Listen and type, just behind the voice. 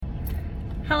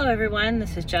Hello everyone,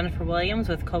 this is Jennifer Williams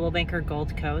with Coldwell Banker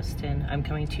Gold Coast, and I'm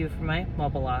coming to you from my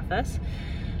mobile office.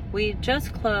 We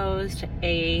just closed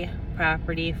a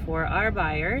property for our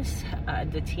buyers.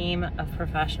 The team of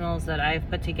professionals that I've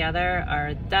put together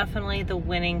are definitely the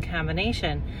winning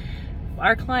combination.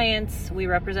 Our clients, we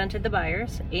represented the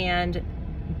buyers and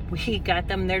we got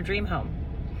them their dream home,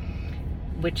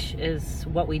 which is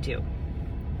what we do.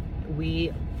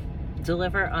 We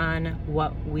deliver on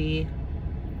what we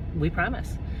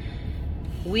promise.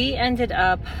 We ended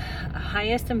up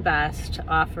highest and best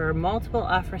offer, multiple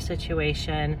offer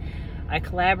situation. I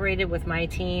collaborated with my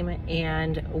team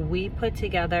and we put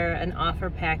together an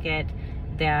offer packet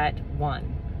that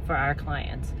won for our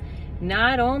clients.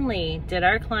 Not only did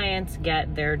our clients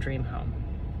get their dream home,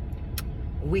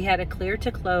 we had a clear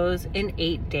to close in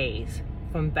 8 days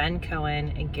from Ben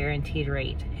Cohen and Guaranteed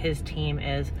Rate. His team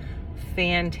is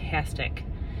fantastic.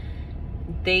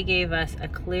 They gave us a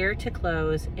clear to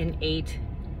close in 8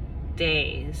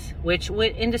 days, which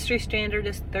what industry standard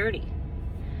is 30.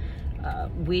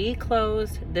 We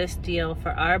closed this deal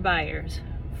for our buyers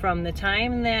from the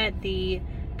time that the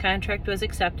contract was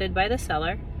accepted by the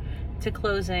seller to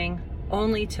closing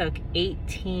only took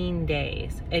 18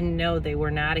 days. And no, they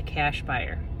were not a cash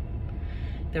buyer.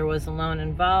 There was a loan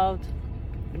involved.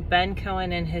 Ben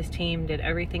Cohen and his team did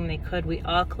everything they could. We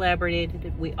all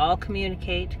collaborated, we all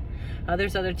communicate.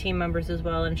 There's other team members as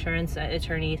well, insurance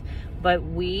attorneys, but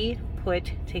we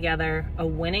put together a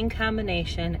winning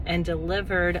combination and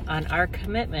delivered on our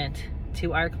commitment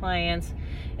to our clients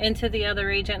and to the other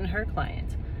agent and her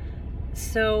clients.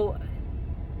 So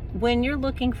when you're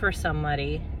looking for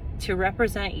somebody to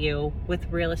represent you with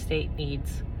real estate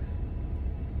needs,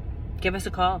 give us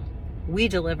a call. We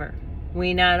deliver.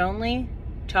 We not only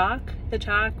talk the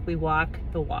talk, we walk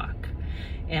the walk.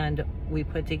 And we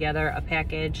put together a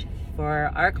package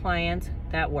for our clients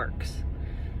that works.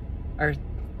 Our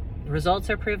results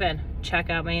are proven. Check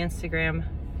out my Instagram.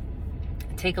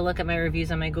 Take a look at my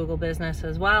reviews on my Google business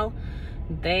as well.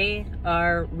 They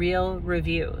are real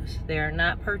reviews. They are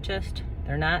not purchased.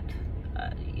 They're not,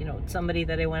 somebody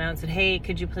that I went out and said, hey,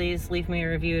 could you please leave me a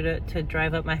review to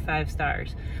drive up my 5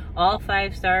 stars. All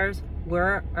 5 stars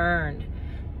were earned.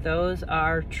 Those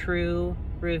are true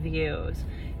reviews.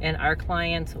 And our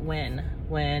clients win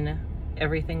when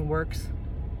everything works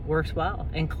well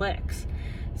and clicks.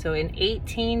 So in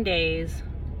 18 days,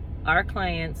 our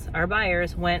clients, our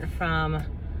buyers went from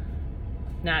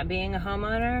not being a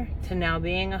homeowner to now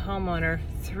being a homeowner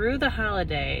through the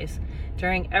holidays,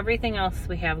 during everything else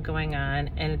we have going on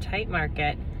in a tight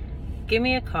market. Give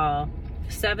me a call,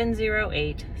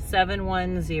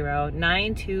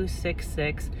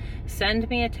 708-710-9266. Send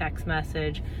me a text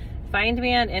message. Find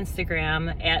me on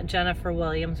Instagram at Jennifer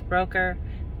Williams Broker.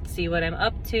 See what I'm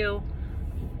up to.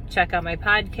 Check out my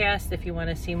podcast if you want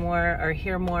to see more or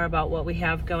hear more about what we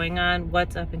have going on,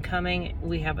 what's up and coming.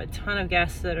 We have a ton of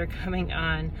guests that are coming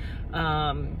on.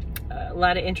 A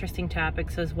lot of interesting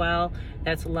topics as well.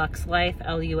 That's Lux Life,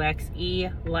 Luxe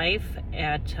Life. You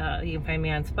can find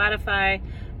me on Spotify,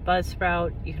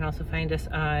 Buzzsprout. You can also find us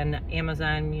on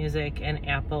Amazon Music and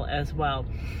Apple as well.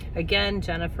 Again,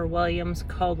 Jennifer Williams,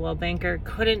 Coldwell Banker.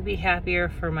 Couldn't be happier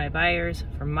for my buyers,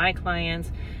 for my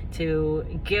clients, to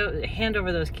hand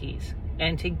over those keys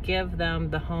and to give them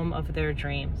the home of their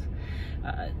dreams.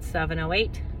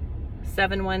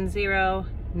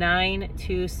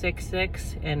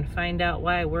 708-710-9266, and find out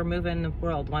why we're moving the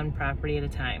world one property at a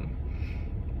time.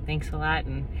 Thanks a lot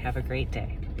and have a great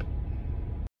day.